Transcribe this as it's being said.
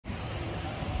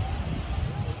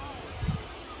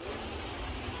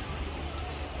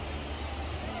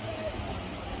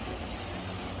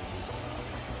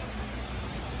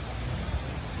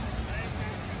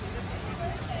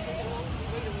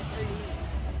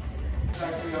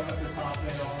actually up at the top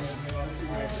there on the other two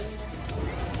branches.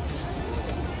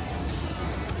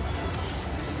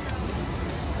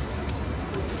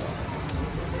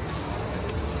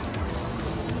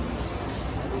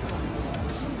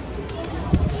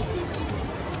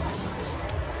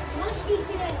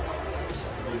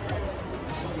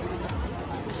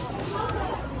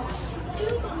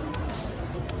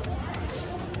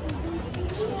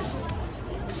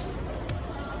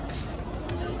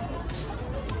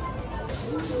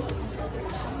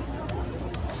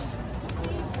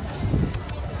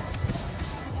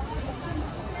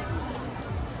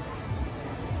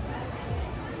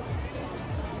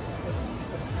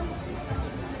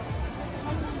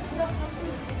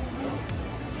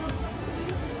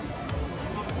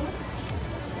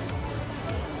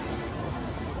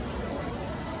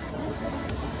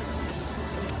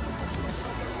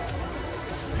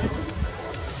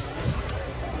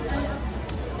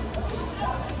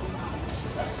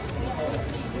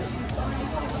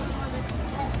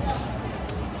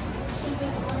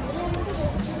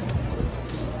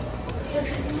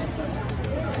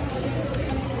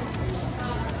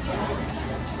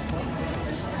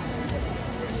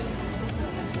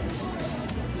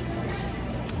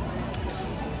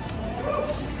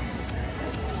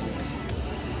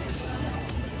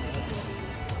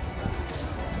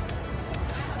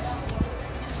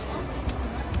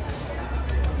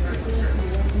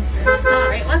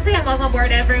 Welcome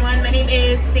aboard, everyone. My name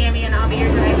is Sammy, and I'll be your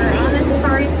driver on the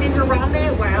safari to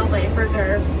Harambe Wildlife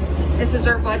Reserve. This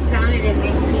reserve was founded in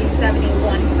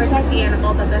 1971 to protect the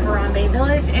animals of the Harambe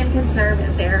village and conserve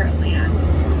their land.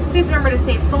 Please remember to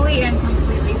stay fully and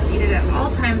completely seated at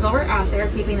all times while we're out there,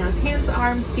 keeping those hands,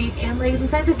 arms, feet, and legs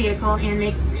inside the vehicle, and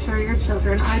make sure your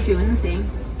children are doing the same.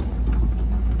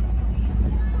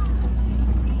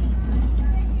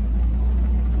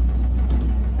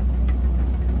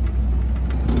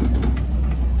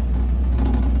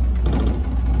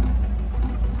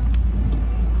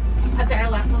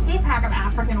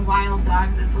 African wild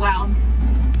dogs as well.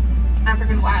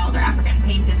 African wild or African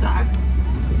painted dogs.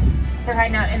 They're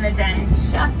hiding out in the den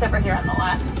just over here on the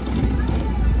left.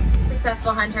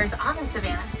 Successful hunters on the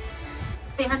savannah.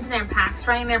 They hunt in their packs,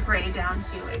 running their prey down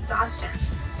to exhaustion.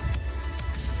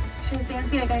 Should we stand and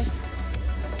see that, guys?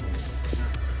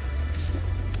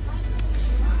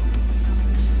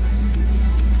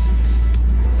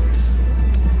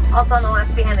 Also on the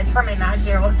left behind the termite mound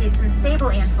here, we'll see some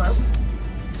sable antelope.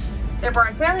 They're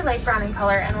born fairly light brown in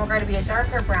color and will grow to be a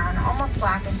darker brown, almost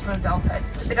black into adulthood,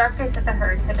 with the darkest of the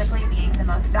herd typically being the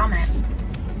most dominant.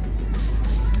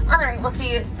 On the right, we'll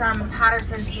see some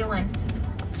Patterson's eland.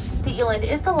 The eland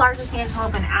is the largest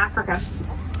antelope in Africa.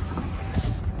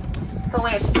 They'll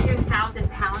weigh up to 2,000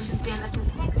 pounds and stand up to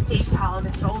 6 feet tall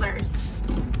at the shoulders.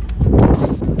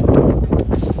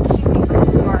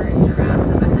 Giraffes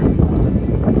up ahead.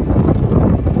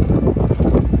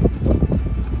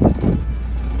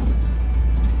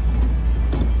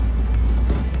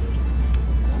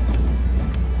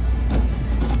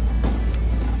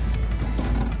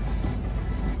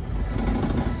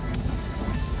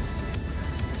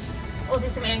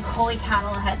 Holy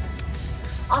cattle ahead.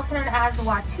 Also known as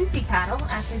Watusi cattle,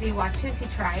 after the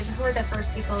Watusi tribe, who were the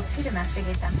first people to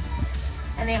domesticate them.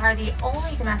 And they are the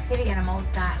only domesticated animals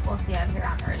that we'll see out here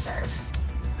on the reserve.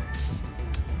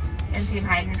 And see them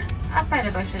hiding up by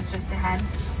the bushes just ahead.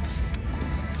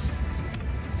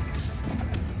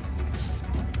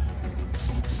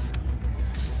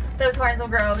 Those horns will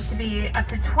grow to be up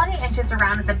to 20 inches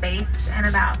around at the base and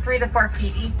about 3 to 4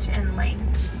 feet each in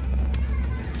length.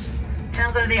 And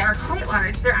although they are quite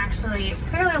large, they're actually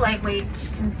fairly lightweight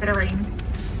considering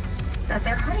that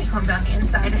they're honeycombed on the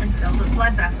inside and filled with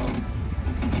blood vessels.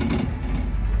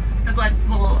 The blood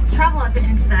will travel up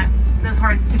into those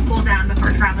horns to cool down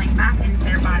before traveling back into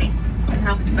their body and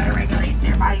helps to better regulate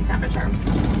their body temperature.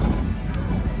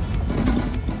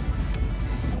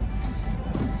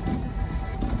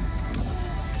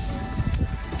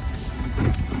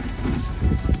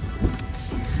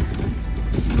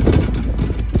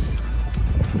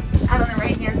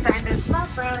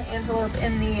 Antelope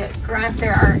in the grass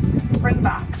there are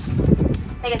springboks.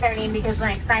 They get their name because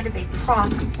when excited they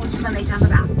prop, which is when they jump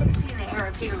about 6 feet in the air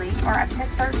repeatedly, or up to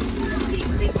 13 feet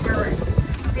when they curve.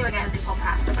 I feel like as they pull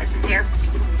past the bushes here.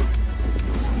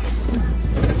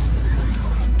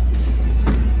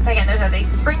 So again, those are the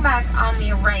springbok on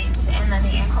the right, and then the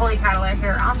Ankole cattle are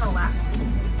here on the left.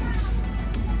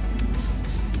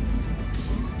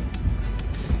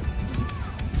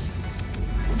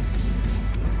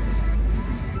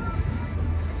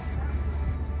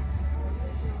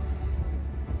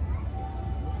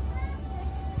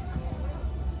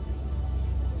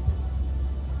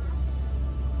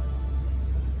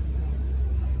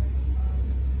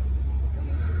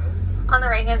 On the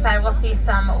right-hand side, we'll see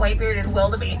some white-bearded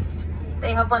wildebeest.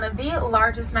 They have one of the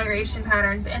largest migration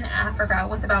patterns in Africa,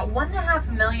 with about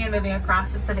 1.5 million moving across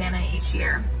the savanna each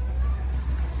year.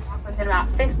 Within about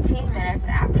 15 minutes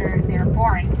after they're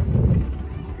born,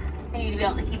 they need to be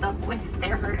able to keep up with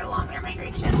their herd along their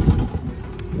migration.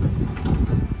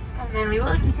 And then we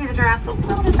will get to see the giraffes a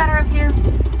little bit better up here.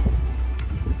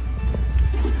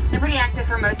 They're pretty active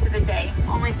for most of the day,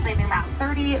 only sleeping about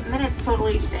 30 minutes total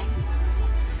each day.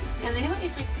 And they don't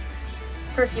usually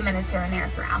for a few minutes here and there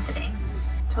throughout the day,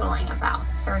 totaling about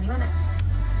 30 minutes.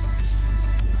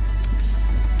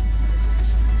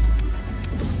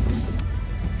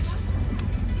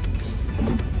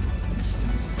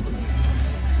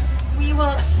 We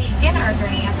will begin our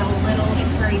journey at the Little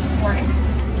Cherry Forest.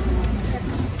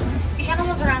 The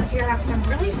animals around here have some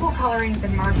really cool colorings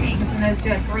and markings, and those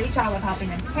do a great job of helping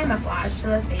them camouflage so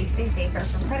that they stay safer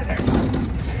from predators.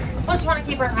 We'll just want to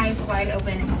keep our eyes wide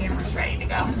open and cameras ready to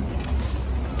go.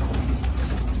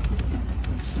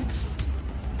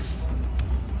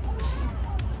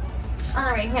 On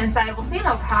the right hand side, we'll see an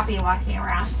okapi walking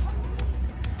around.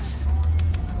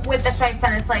 With the stripes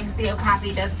on its legs, the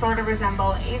okapi does sort of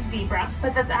resemble a zebra,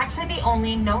 but that's actually the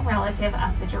only known relative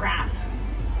of the giraffe.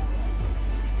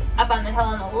 Up on the hill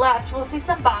on the left, we'll see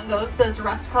some bongos, those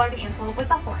rust-colored antelope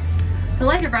with a horn. The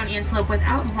lighter brown antelope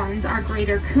without horns are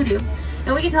greater kudu,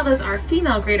 and we can tell those are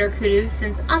female greater kudu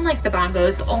since, unlike the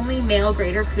bongos, only male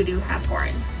greater kudu have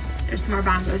horns. There's some more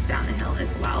bongos down the hill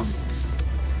as well.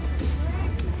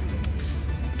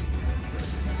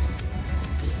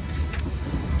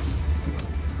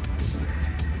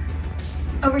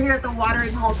 Over here at the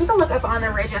watering hole, take a look up on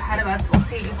the ridge ahead of us. We'll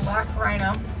see a black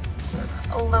rhino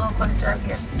a little closer up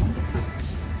here.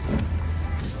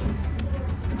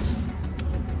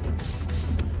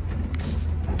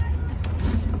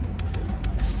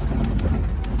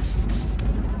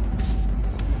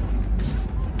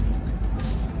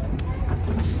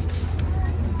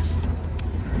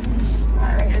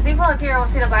 Alright, as we pull up here, we'll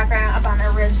see the black rhino up on the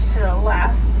ridge to the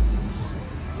left.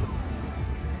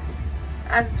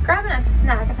 As it's grabbing a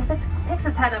snack, if it picks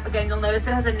its head up again, you'll notice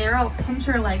it has a narrow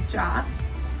pincher-like jaw.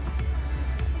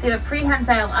 They have a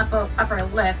prehensile upper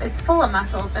lip. It's full of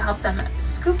muscles to help them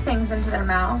scoop things into their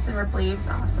mouths and rip leaves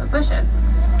off the bushes.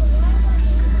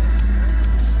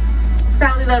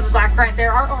 Sadly though,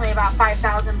 there are only about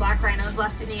 5,000 black rhinos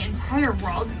left in the entire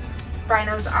world.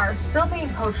 Rhinos are still being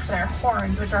poached for their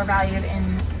horns, which are valued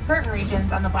in certain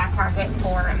regions on the black market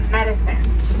for medicine.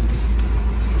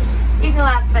 Even though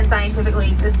that's been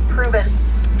scientifically disproven,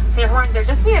 their horns are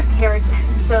just made of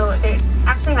keratin, so they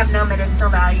actually have no medicinal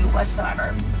value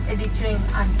whatsoever. It'd be chewing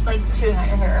on your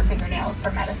hair or fingernails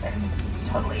for medicine. It's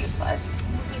totally useless.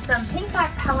 Some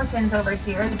pink-backed pelicans over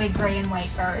here, the big gray and white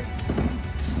birds.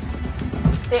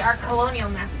 They are colonial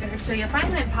nesters, so you'll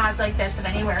find them in pods like this of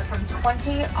anywhere from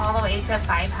 20 all the way to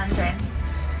 500.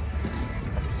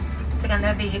 So again,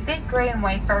 they're the big gray and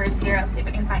white birds here. I'll see if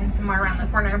I can find some more around the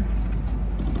corner.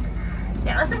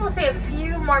 Yeah, looks like we'll see a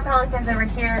few more pelicans over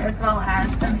here, as well as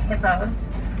some hippos.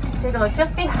 Take a look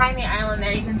just behind the island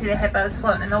there. You can see the hippos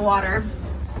floating in the water.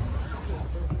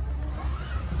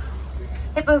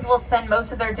 Hippos will spend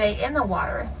most of their day in the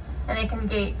water, and they can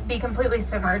be completely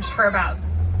submerged for about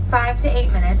 5 to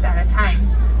 8 minutes at a time.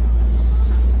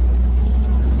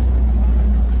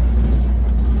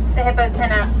 The hippos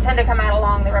tend to come out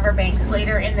along the riverbanks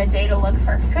later in the day to look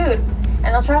for food,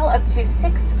 and they'll travel up to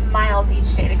 6 miles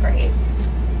each day to graze.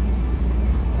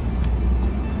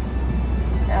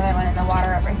 Another one in the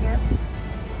water over here.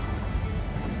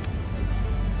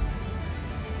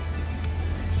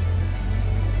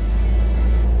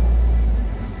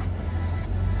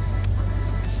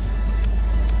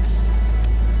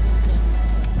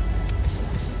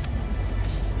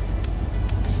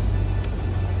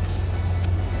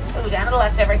 Ooh, down to the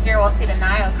left over here, we'll see the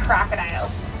Nile crocodiles.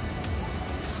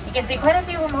 You can see quite a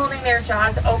few of them holding their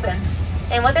jaws open,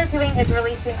 and what they're doing is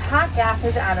releasing hot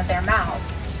gases out of their mouths.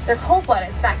 They're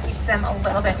cold-blooded, so that keeps them a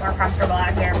little bit more comfortable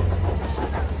out here.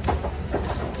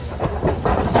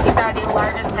 These are the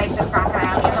largest types of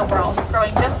crocodile in the world,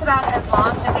 growing just about as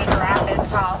long as a giraffe is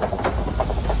tall.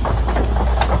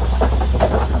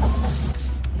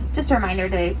 Just a reminder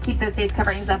to keep those face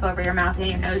coverings up over your mouth and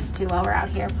your nose too while we're out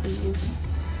here, please.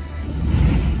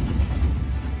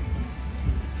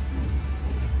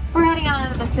 We're heading out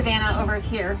into the savannah over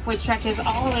here, which stretches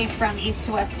all the way from east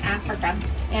to west Africa,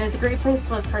 and is a great place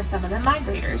to look for some of the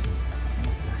migrators.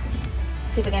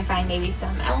 See if we can find maybe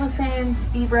some elephants,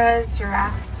 zebras,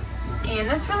 giraffes. And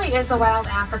this really is the wild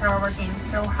Africa we're working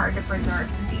so hard to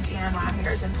preserve, since each animal out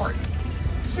here is important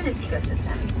to this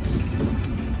ecosystem.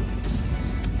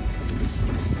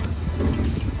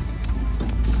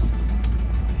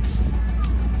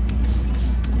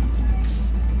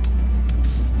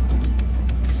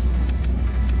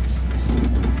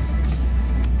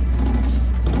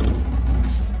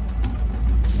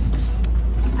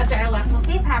 Up to our left, we'll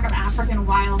see a pack of African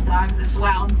wild dogs as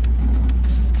well.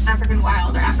 African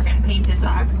wild or African painted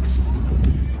dogs.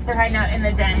 They're hiding out in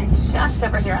the den just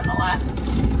over here on the left.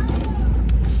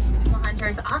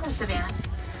 Hunters on the savannah.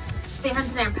 They hunt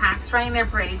in their packs, running their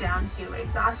prey down to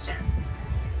exhaustion.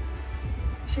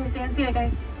 Sure, stand, see it,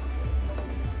 guys.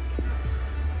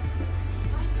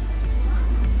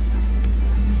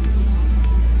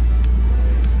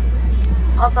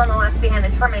 Also on the left behind the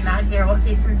termite mound here, we'll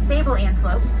see some sable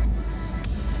antelope.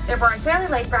 They're born fairly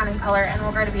light brown in color and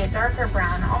will grow to be a darker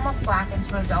brown, almost black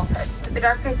into adulthood, with the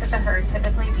dark face of the herd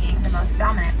typically being the most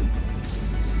dominant.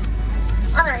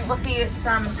 On the right, we'll see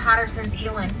some Patterson's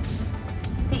eland.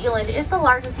 The eland is the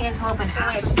largest antelope in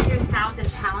Africa,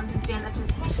 2,000 pounds and stands up to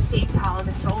 6 feet tall at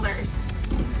the shoulders.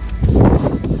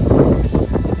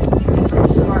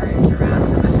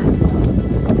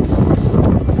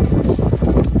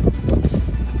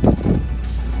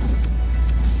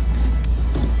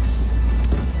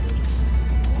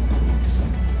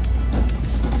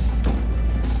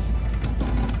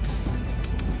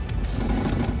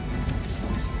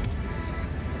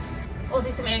 We'll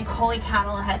see some Ankole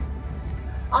cattle ahead.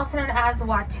 Also known as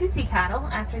Watusi cattle,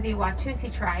 after the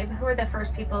Watusi tribe, who were the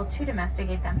first people to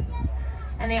domesticate them.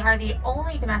 And they are the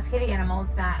only domesticated animals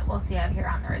that we'll see out here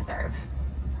on the reserve.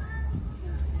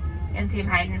 And see them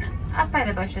hiding up by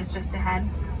the bushes just ahead.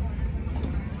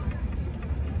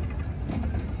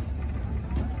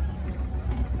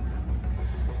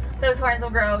 Those horns will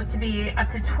grow to be up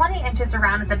to 20 inches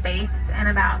around at the base and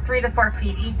about 3 to 4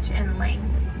 feet each in length.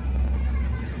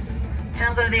 And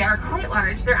although they are quite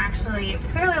large, they're actually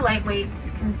fairly lightweight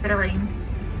considering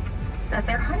that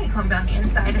they're honeycombed on the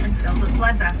inside and filled with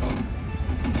blood vessels.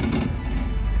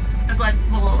 The blood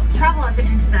will travel up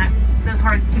into those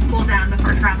horns to cool down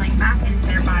before traveling back into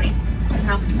their body and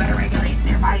helps better regulate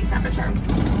their body temperature.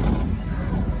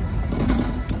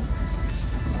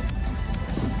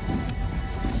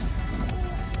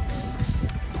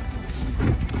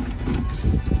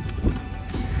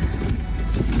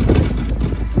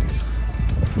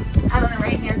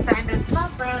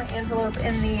 Antelope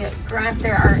in the grass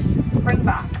there are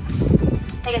springbok.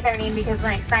 They get their name because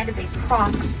when excited they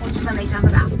cross, which is when they jump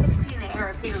about 6 feet in the air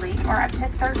repeatedly, or up to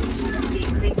 13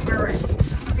 feet when they burst.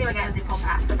 See what as they pull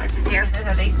past the bushes here.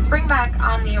 So they springbok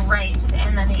on the right,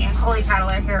 and then the Ankole cattle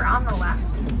are here on the left.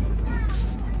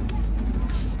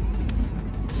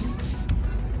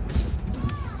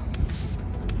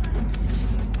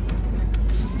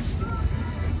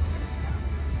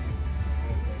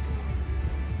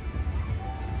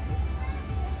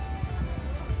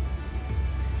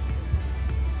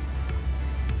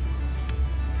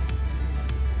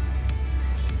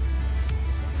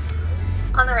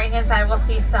 On the right hand side, we'll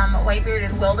see some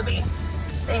white-bearded wildebeest.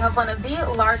 They have one of the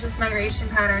largest migration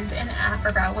patterns in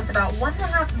Africa, with about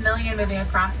 1.5 million moving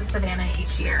across the savannah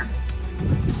each year.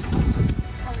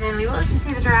 And then we will get to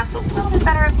see the giraffes a little bit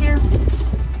better up here.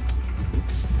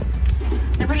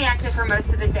 They're pretty active for most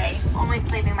of the day, only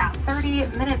sleeping about 30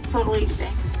 minutes total each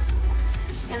day.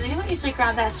 And they don't usually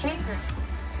grab that straight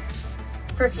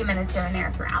for a few minutes here and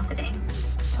there throughout the day,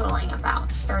 totaling about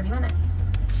 30 minutes.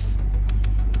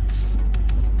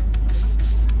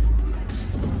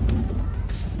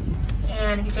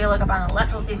 And if you take a look up on the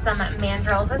left, we'll see some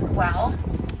mandrills as well.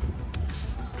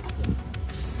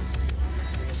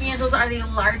 Mandrills are the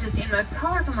largest and most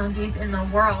colorful monkeys in the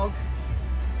world.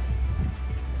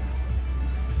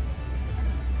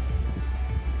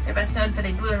 They're best known for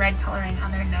the blue and red coloring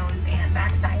on their nose and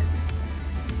backside.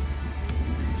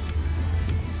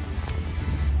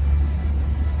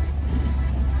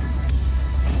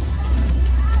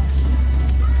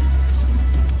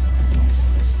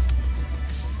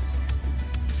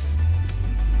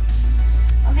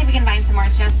 We can find some more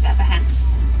just up ahead.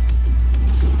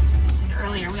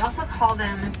 Earlier, we also call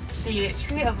them the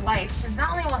tree of life, since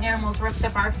not only will animals rip the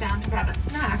bark down to grab a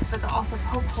snack, but they'll also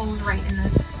poke holes right in the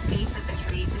base of the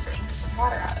tree to drink some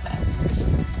water out of it.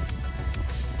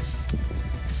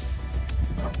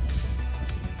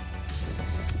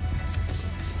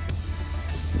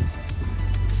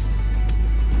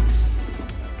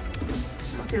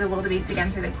 We'll see the wildebeest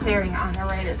again through the clearing on the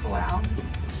right as well.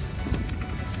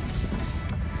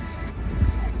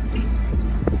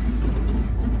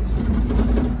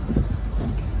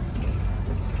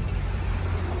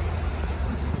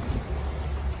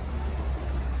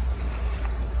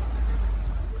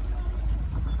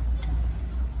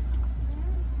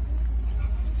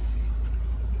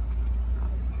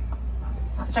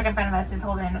 The truck in front of us is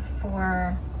holding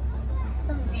for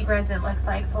some zebras, it looks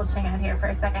like, so we'll check out here for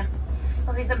a second.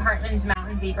 We'll see some Hartman's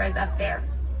mountain zebras up there.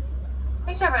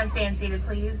 Make sure everyone's staying seated,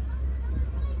 please.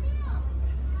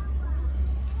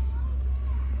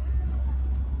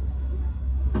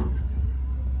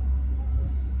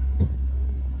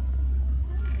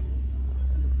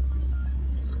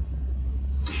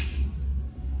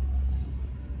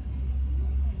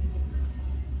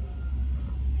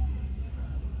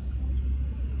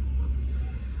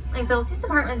 Like, so we'll see some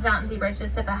Hartman's mountain zebras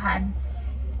just up ahead.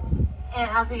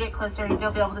 And as we get closer,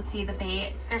 you'll be able to see that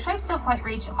their stripes don't quite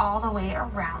reach all the way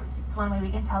around. It's one way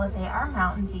we can tell that they are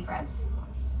mountain zebras.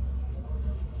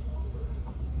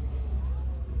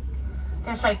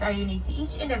 Their stripes are unique to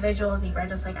each individual zebra,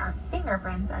 just like our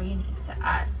fingerprints are unique to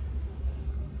us.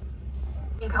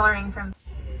 And coloring from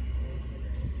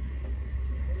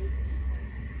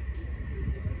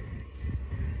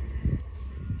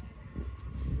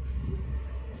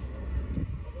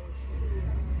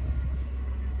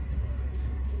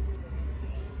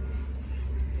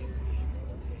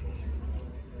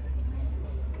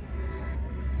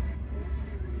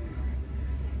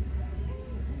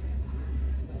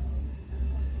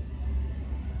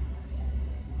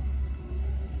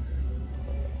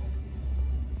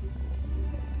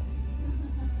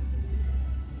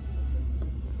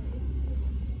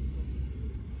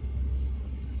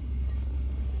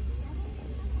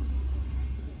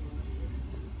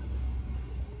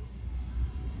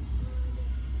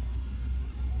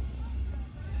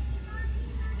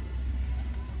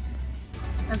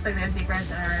looks like those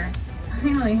zebras are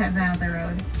finally heading out the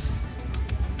road.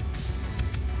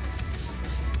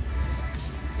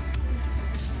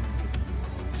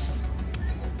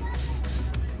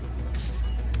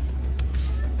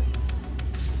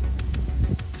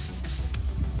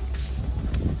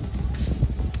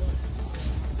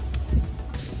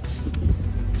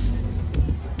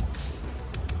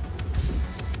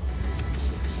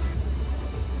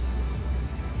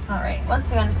 All right, once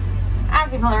again,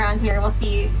 as we pull around here, we'll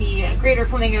see the greater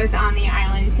flamingos on the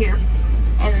island here,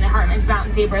 and then the Hartman's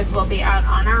mountain zebras will be out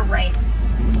on our right.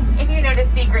 If you notice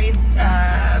the gray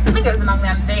flamingos among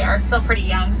them, they are still pretty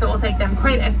young, so it will take them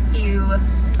quite a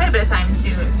bit of time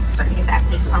to start to get that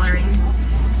pink coloring.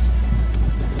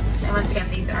 And once again,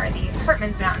 these are the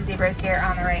Hartman's mountain zebras here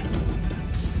on the right.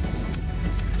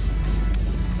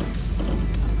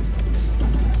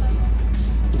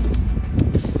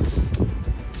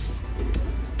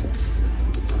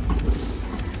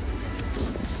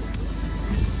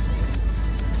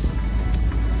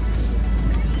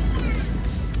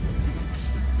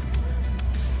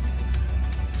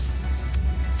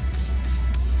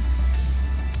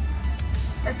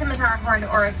 The scimitar horned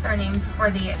oryx are named for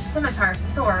the scimitar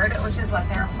sword, which is what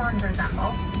their horns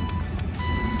resemble.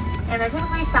 And they're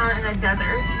typically found in the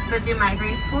deserts, but do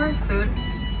migrate for food.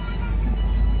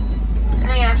 And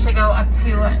they can actually go up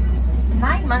to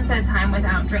 9 months at a time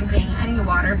without drinking any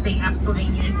water if they absolutely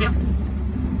needed to.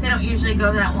 They don't usually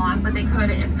go that long, but they could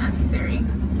if necessary.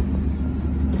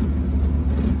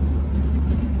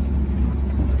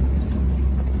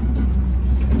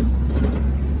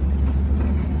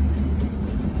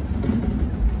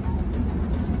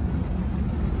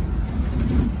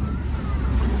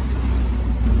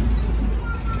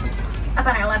 Up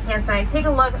on our left-hand side, take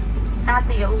a look at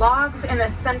the logs in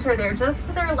the center there. Just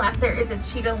to their left, there is a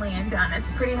cheetah laying down. It's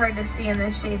pretty hard to see in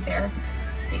the shade there.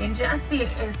 You can just see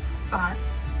its spots.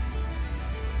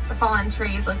 The fallen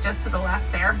trees look just to the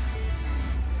left there.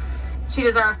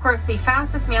 Cheetahs are, of course, the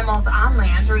fastest mammals on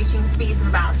land, reaching speeds of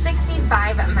about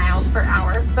 65 miles per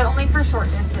hour, but only for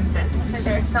short distances. And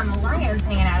there's some lions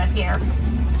hanging out of here.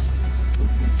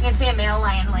 You can see a male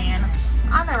lion laying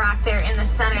on the rock there in the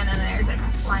center, and then there's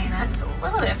a lioness a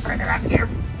little bit further up here.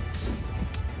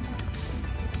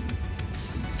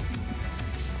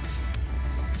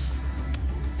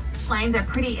 Lions are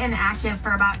pretty inactive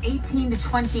for about 18 to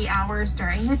 20 hours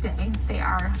during the day. They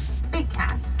are big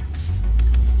cats.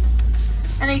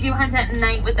 And they do hunt at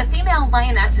night, with the female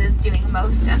lionesses doing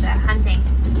most of the hunting.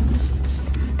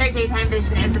 Their daytime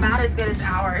vision is about as good as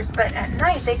ours, but at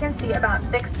night they can see about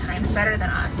 6 times better than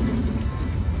us.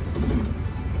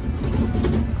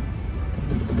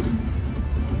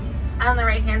 On the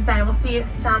right hand side, we'll see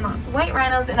some white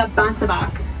rhinos in a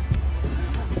bontebok.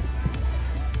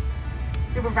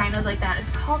 A group of rhinos like that is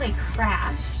called a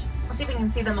crash. We'll see if we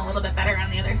can see them a little bit better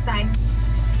on the other side.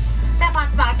 That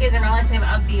bontebok is a relative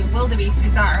of the wildebeest we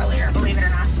saw earlier, believe it or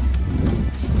not.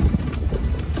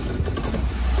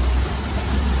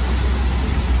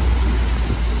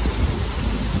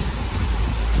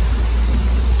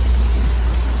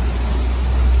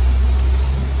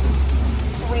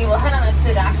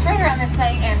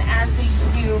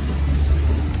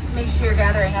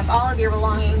 your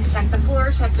belongings, check the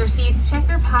floor, check your seats, check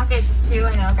your pockets too.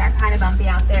 I know it got kind of bumpy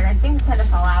out there and things tend to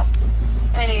fall out.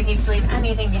 And I know you need to leave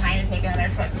anything behind to take another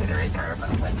trip to the reserve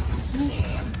with me.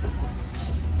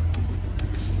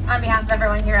 On behalf of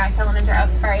everyone here at Kilimanjaro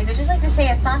Safaris, I'd just like to say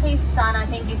Asante Sana,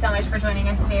 thank you so much for joining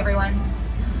us today, everyone.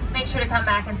 Make sure to come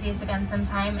back and see us again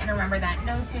sometime, and remember that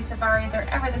no two safaris are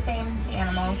ever the same. The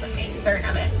animals make certain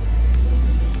of it.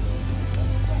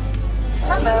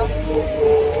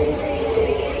 Jumbo.